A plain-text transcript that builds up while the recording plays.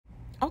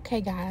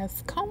Okay,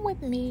 guys, come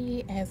with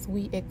me as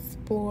we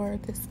explore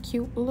this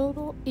cute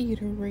little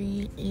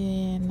eatery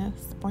in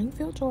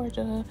Springfield,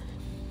 Georgia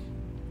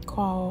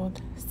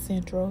called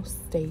Central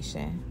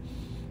Station.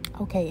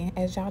 Okay, and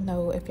as y'all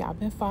know, if y'all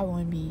been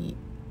following me,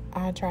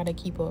 I try to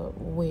keep up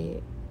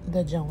with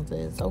the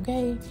Joneses,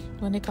 okay?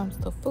 When it comes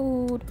to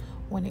food,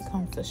 when it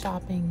comes to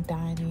shopping,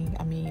 dining,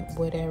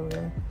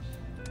 whatever.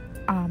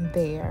 I'm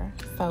there.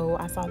 So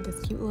I saw this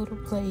cute little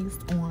place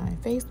on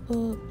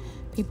Facebook.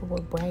 People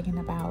were bragging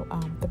about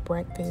the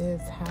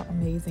breakfast, how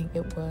amazing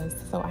it was.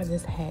 So I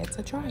just had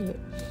to try it.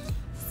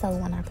 So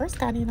when I first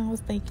got in, I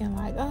was thinking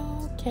like,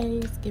 oh, okay,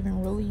 it's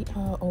giving really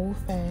old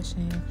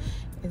fashioned.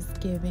 It's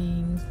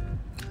giving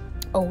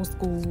old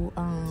school.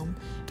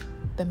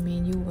 The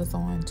menu was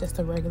on just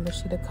a regular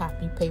sheet of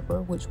copy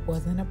paper, which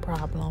wasn't a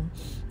problem.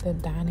 The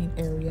dining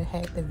area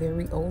had the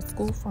very old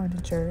school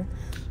furniture.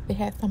 They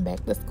had some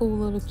back to school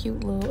little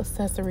cute little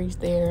accessories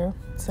there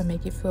to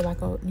make it feel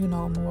like a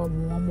more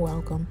warm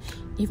welcome.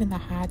 Even the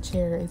high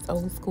chair is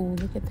old school.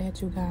 Look at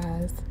that, you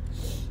guys.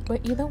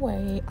 But either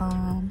way,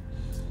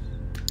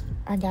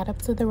 I got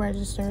up to the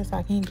register so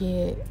I can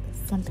get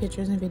some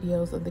pictures and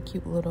videos of the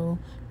cute little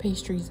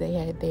pastries they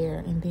had there,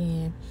 and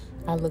then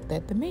I looked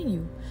at the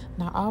menu.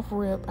 Now off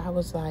rip, I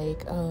was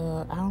like,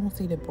 I don't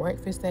see the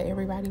breakfast that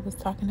everybody was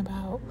talking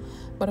about,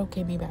 but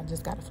okay, maybe I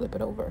just gotta flip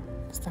it over.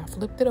 So I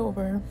flipped it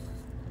over,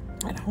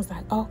 and I was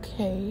like,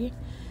 okay,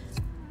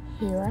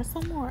 here are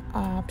some more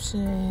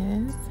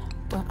options,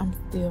 but I'm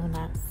still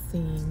not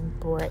seeing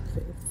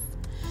breakfast.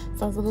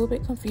 So I was a little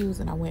bit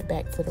confused, and I went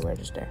back to the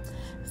register.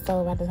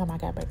 So by the time I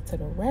got back to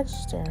the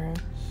register,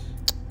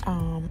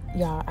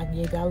 I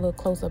gave y'all a little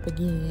close up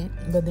again,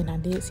 but then I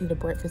did see the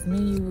breakfast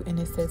menu, and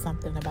it said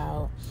something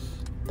about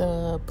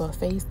the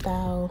buffet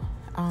style,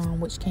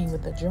 which came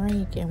with a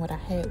drink, and what I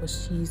had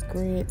was cheese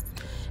grits,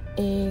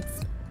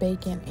 eggs,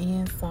 bacon,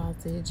 and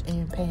sausage,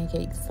 and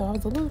pancakes. So I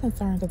was a little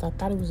concerned because I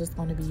thought it was just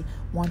going to be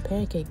one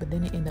pancake, but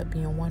then it ended up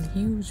being one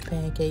huge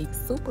pancake,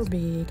 super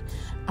big.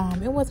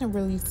 It wasn't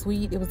really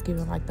sweet. It was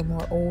given like the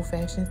more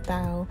old-fashioned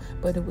style,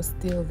 but it was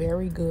still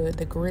very good.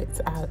 The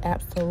grits, I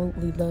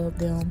absolutely love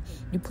them.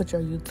 You put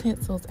your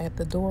utensils at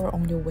the door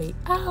on your way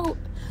out,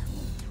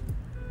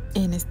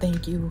 and it's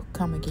thank you,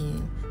 come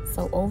again.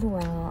 So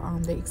overall,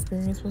 the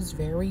experience was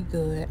very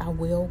good. I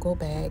will go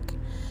back,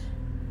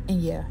 and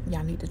yeah,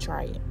 y'all need to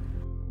try it.